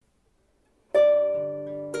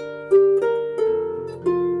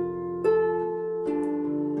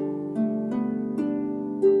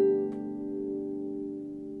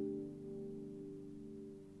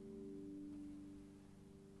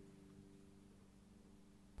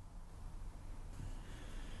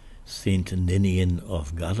Saint Ninian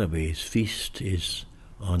of Galloway's feast is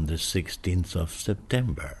on the 16th of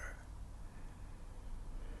September.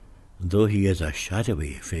 Though he is a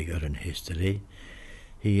shadowy figure in history,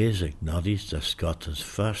 he is acknowledged as Scotland's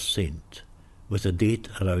first saint, with a date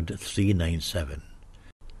around 397.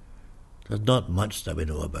 There's not much that we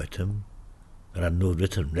know about him. There are no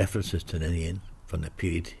written references to Ninian from the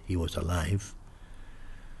period he was alive,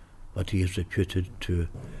 but he is reputed to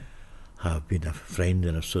have been a friend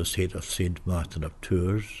and associate of St. Martin of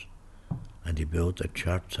Tours, and he built a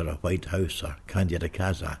church or a white house or Candida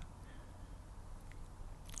Casa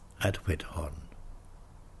at Whithorn.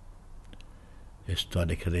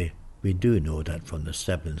 Historically, we do know that from the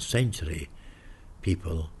 7th century,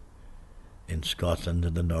 people in Scotland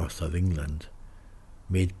and the north of England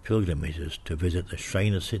made pilgrimages to visit the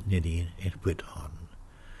shrine of St. Ninian in Whithorn,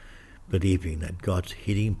 believing that God's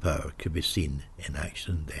healing power could be seen in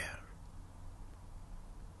action there.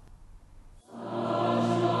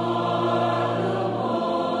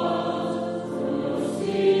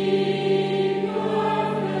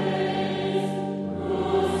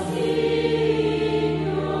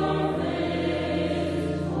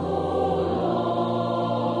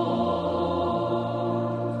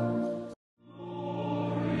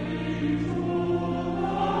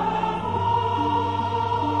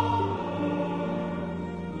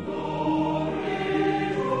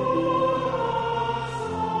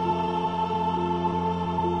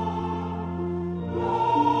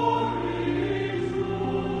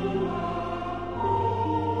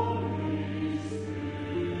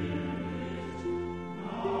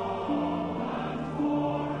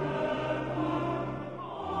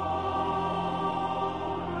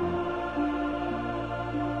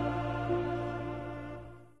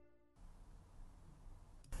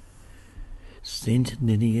 Saint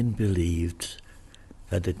Ninian believed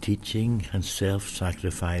that the teaching and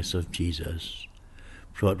self-sacrifice of Jesus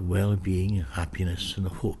brought well-being, happiness and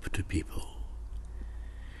hope to people.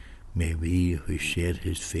 May we who share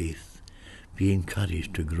his faith be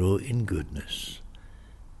encouraged to grow in goodness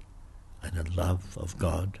and in love of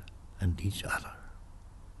God and each other.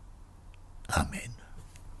 Amen.